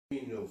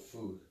no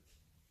food.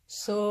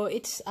 So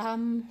it's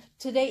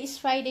today is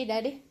Friday,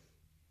 Daddy.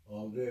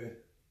 All day.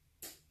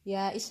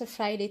 Yeah, it's a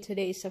Friday.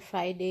 Today is a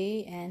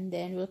Friday, and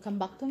then we'll come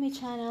back to my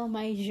channel,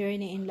 my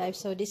journey in life.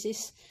 So this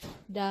is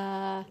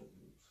the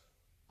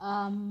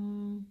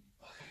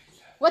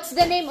what's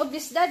the name of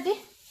this, Daddy?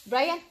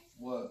 Brian?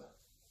 What?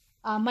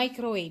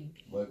 Microwave.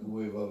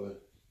 Microwave oven.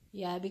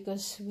 Yeah,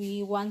 because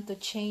we want to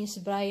change,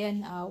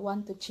 Brian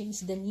want to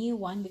change the new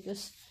one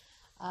because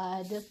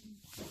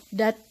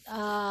that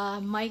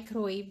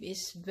microwave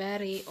is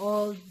very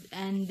old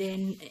and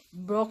then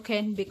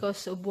broken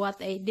because of what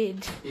I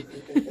did.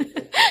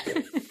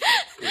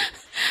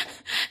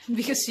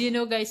 Because you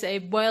know, guys, I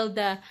boiled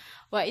the,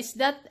 what is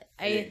that?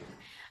 I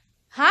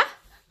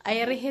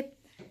reheat.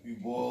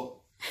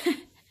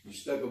 You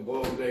stuck a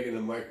boiled egg in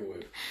the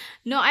microwave.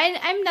 No,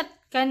 I'm not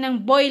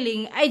kanang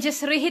boiling. I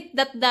just reheat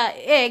the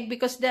egg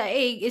because the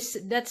egg is,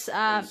 that's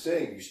I'm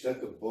saying you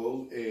stuck a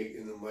boiled egg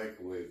in the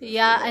microwave. That's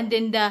yeah, and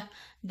then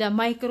the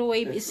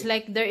microwave is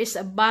like there is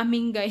a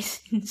bombing,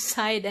 guys,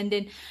 inside, and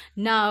then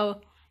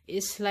now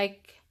it's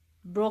like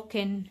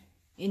broken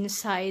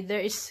inside. There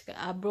is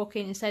a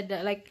broken inside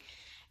that, like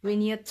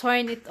when you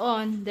turn it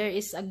on, there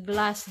is a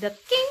glass that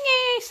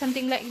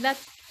something like that.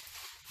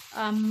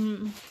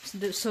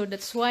 So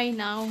that's why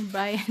now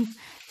Brian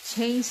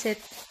changed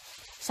it.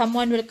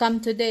 Someone will come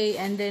today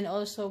and then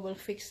also will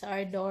fix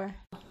our door.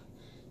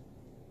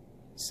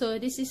 So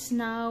this is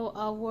now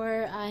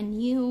our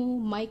new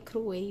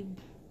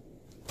microwave.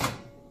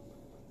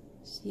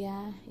 So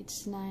yeah,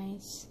 it's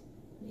nice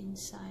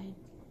inside.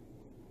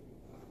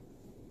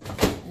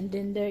 And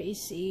then there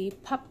is a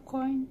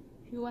popcorn.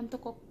 If you want to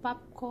cook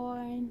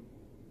popcorn,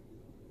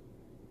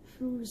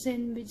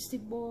 frozen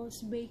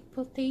vegetables, baked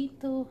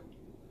potato.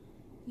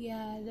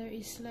 Yeah, there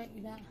is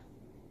like that.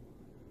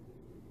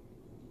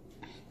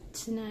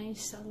 It's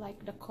nice. I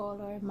like the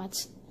color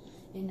much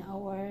in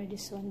our,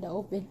 this one, the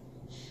open.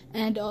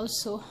 And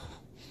also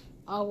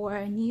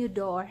our new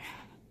door.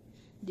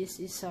 This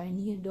is our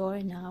new door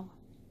now.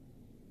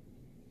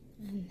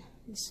 And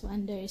this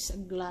one, there is a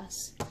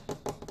glass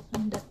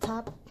on the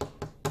top.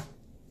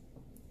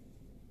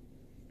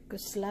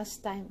 Because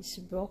last time it's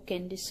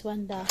broken. This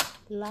one, the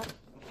lock.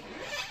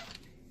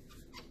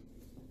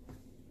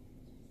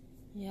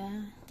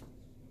 Yeah,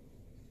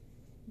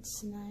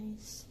 it's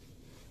nice.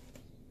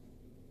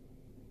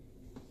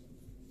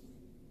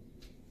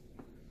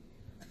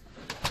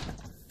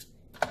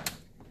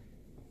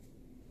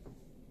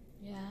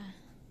 Yeah,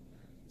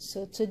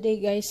 so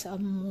today, guys,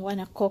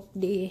 wanna cook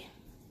the,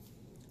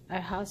 our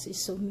house is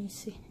so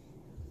messy.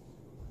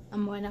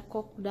 I'm wanna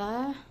cook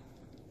the,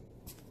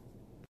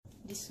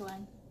 this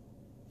one,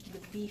 the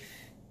beef.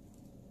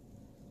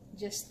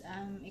 Just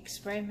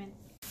experiment.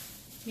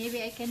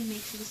 Maybe I can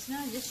mix this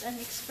now, just an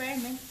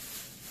experiment.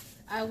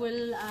 I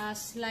will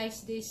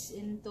slice this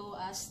into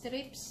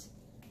strips,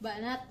 but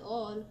not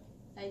all.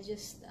 I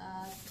just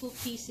 2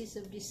 pieces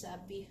of this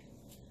beef,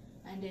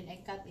 and then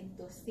I cut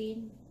into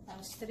thin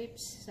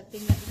strips,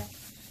 something like that.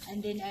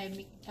 And then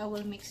I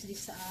will mix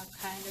this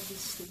kind of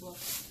vegetable,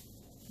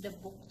 the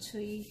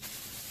bokchoi.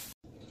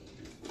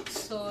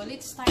 So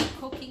let's start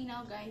cooking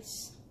now,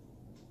 guys.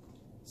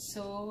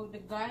 So the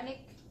garlic.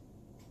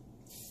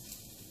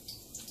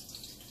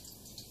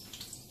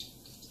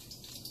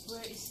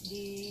 Where is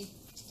the,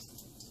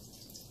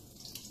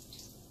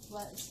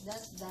 what is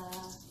that, the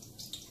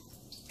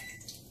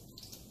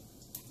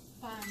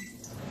pan?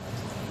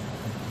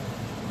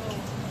 Oh.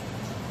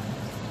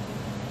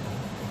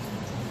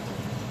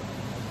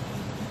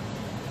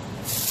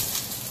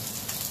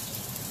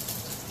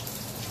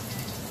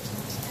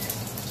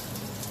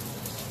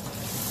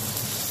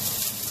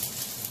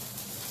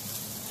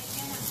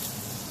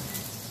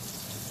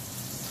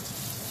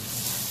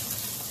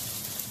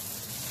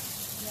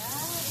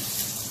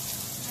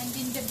 And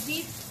in the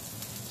beef,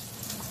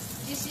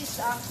 this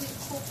is quick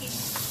cooking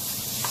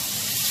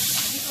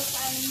because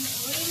I'm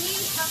really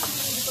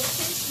hungry because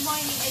since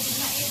morning I did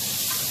not eat.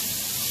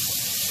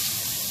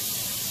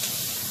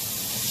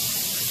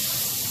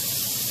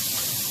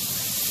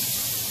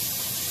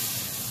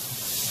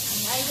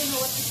 And I don't know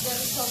what is the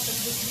result of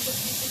this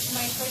because this is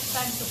my first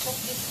time to cook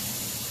this,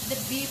 the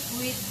beef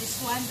with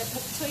this one, the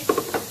bokchoi.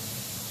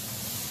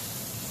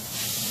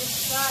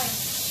 Let's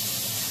try.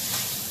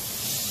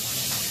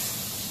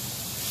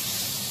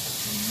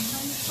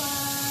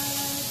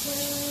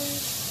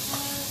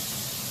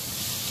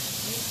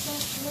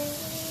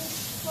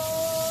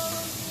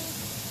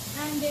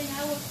 And then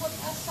I will put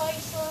a soy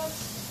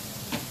sauce,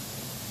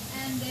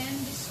 and then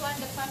this one,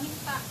 the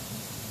paminta,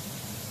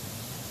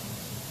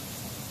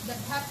 the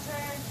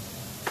pepper,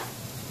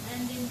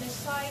 and then the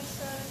soy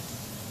sauce,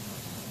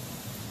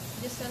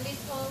 just a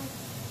little,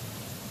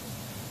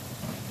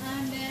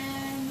 and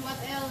then what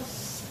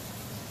else?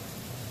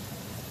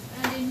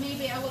 And then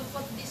maybe I will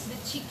put this, the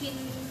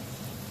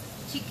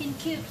chicken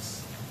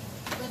cubes,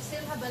 but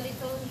still have a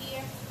little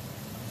here,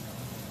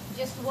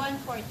 just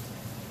 1/4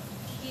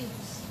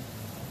 cubes.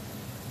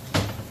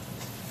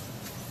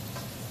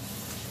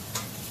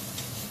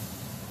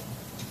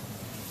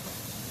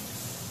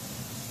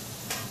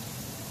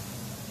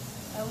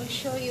 I will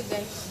show you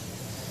guys.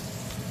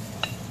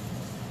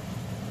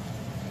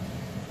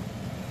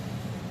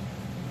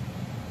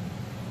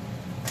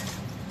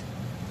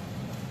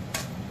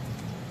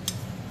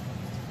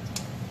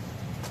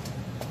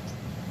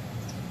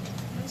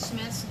 It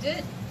smells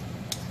good.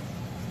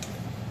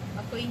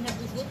 Ako'y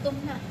nagugutom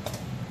na.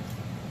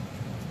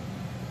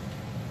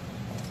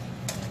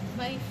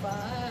 My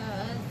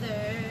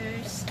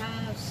father's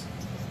house,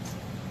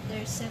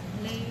 there's a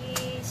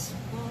place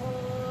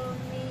for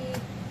me.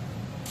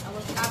 I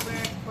will cover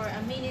for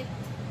a minute.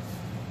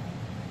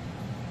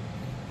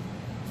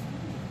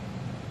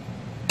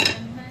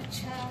 I'm a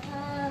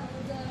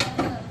child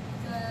of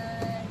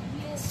God,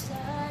 yes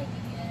I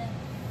am.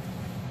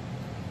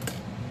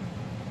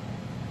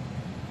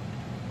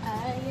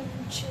 I am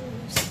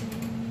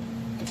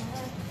chosen,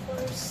 not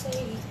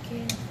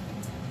forsaken.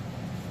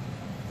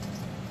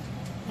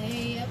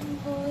 I am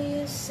who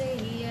you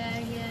say I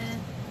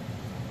am.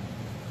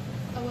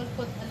 I will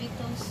put a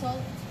little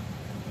salt.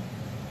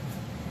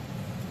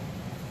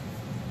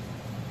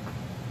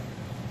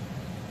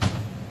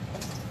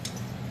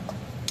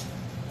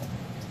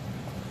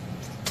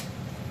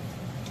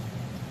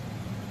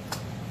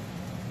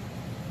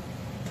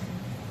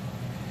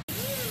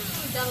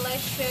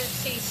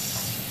 Delicious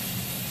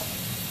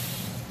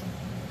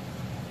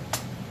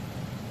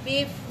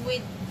beef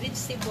with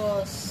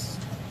vegetables.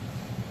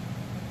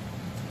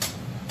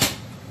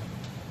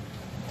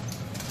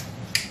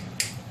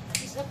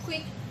 It's a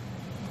quick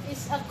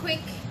it's a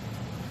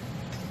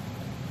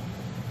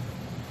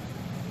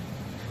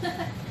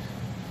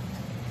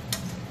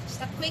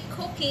quick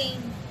cooking.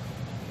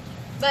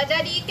 But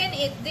Daddy, you can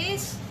eat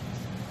this.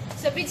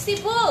 It's a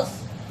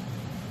vegetables.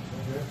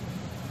 Okay.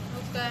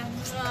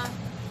 Okay.